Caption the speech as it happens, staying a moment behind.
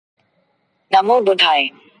Namo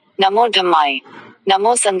Buddhaya. Namo Dhammaya.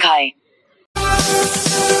 Namo Sanghaya.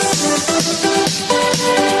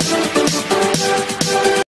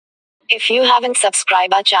 If you haven't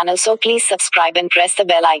subscribed our channel, so please subscribe and press the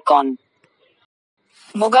bell icon.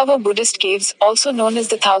 Mogavo Buddhist Caves, also known as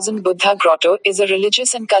the Thousand Buddha Grotto, is a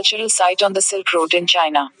religious and cultural site on the Silk Road in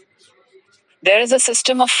China. There is a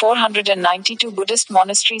system of 492 Buddhist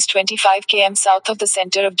monasteries 25 km south of the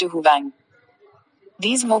center of Duhuang.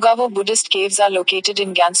 These Mogavo Buddhist Caves are located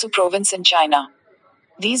in Gansu Province in China.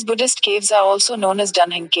 These Buddhist caves are also known as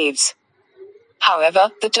Dunhung Caves. However,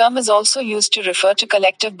 the term is also used to refer to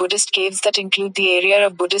collective Buddhist caves that include the area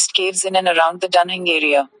of Buddhist caves in and around the Dunhung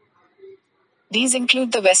area. These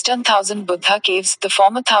include the Western Thousand Buddha Caves, the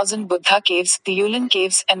former Thousand Buddha Caves, the Yulin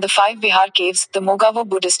Caves, and the 5 Vihar Caves, the Mogavo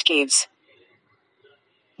Buddhist Caves.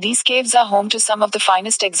 These caves are home to some of the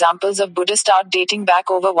finest examples of Buddhist art dating back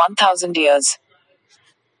over 1,000 years.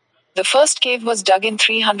 The first cave was dug in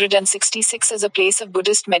 366 as a place of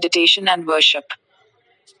Buddhist meditation and worship.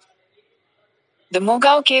 The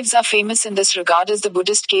Mogao Caves are famous in this regard as the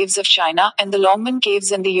Buddhist Caves of China, and the Longmen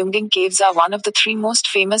Caves and the Yungang Caves are one of the 3 most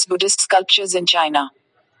famous Buddhist sculptures in China.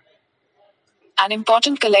 An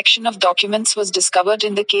important collection of documents was discovered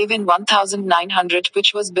in the cave in 1900,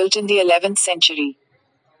 which was built in the 11th century.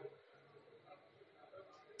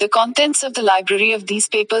 The contents of the library of these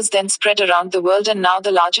papers then spread around the world, and now the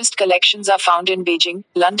largest collections are found in Beijing,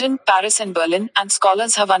 London, Paris and Berlin, and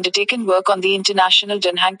scholars have undertaken work on the international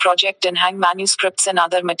Dunhang project, Dunhang manuscripts and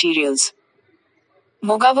other materials.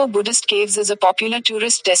 Mogavo Buddhist Caves is a popular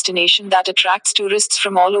tourist destination that attracts tourists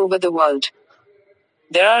from all over the world.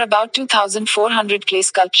 There are about 2,400 clay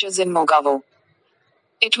sculptures in Mogavo.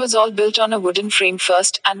 It was all built on a wooden frame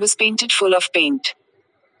first, and was painted full of paint.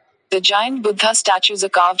 The giant Buddha statues are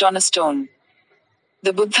carved on a stone.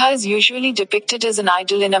 The Buddha is usually depicted as an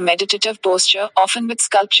idol in a meditative posture, often with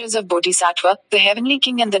sculptures of Bodhisattva, the heavenly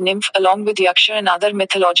king and the nymph, along with Yaksha and other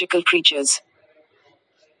mythological creatures.